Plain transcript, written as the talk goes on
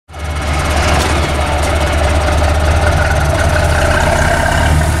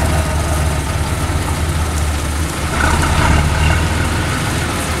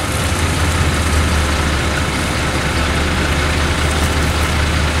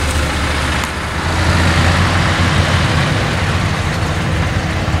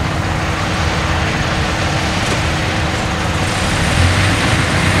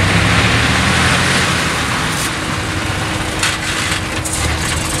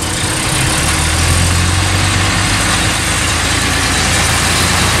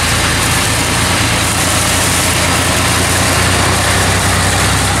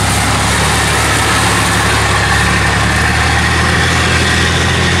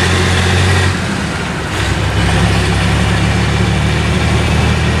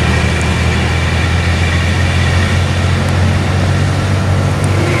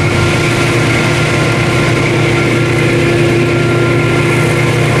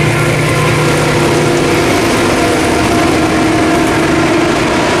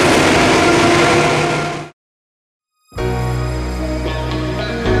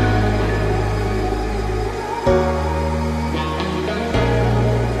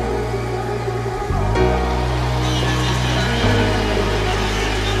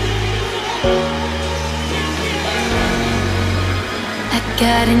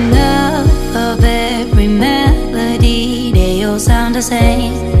had enough of every melody. They all sound the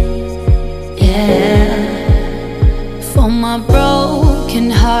same. Yeah. For my broken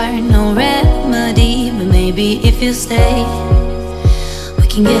heart, no remedy. But maybe if you stay, we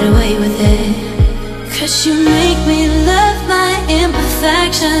can get away with it. 'Cause you make me love my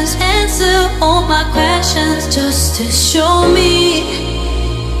imperfections, answer all my questions, just to show me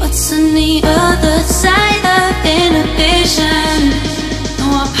what's on the other side of inhibition. No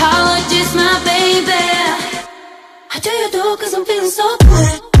apologies, my baby. I do you do 'cause I'm feeling so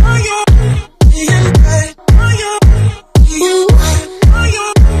good.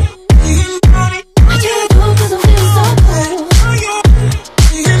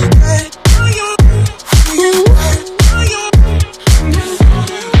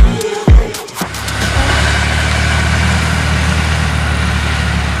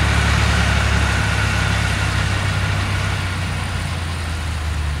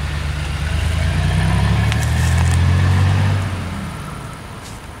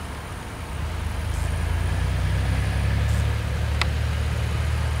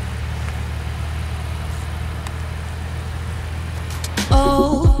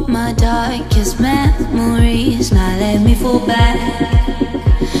 My darkest memories now let me fall back.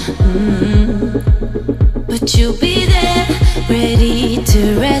 But you'll be there, ready to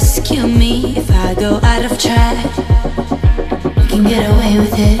rescue me if I go out of track. We can get away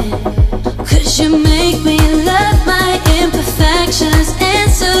with it. 'Cause you make me love my imperfections,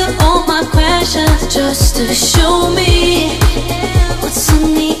 answer all my questions, just to show me what's on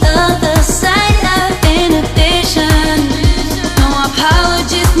the other side of inhibition. No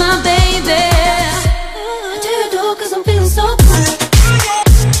apologies, my baby. I do you do 'cause I'm feeling so good.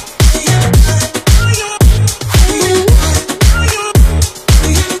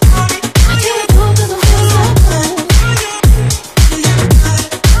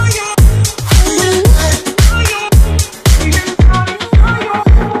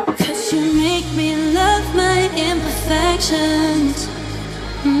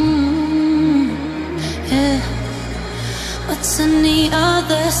 What's on the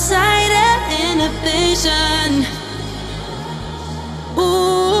other side of inhibition?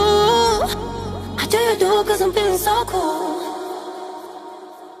 Ooh, I do you do 'cause I'm feeling so cool.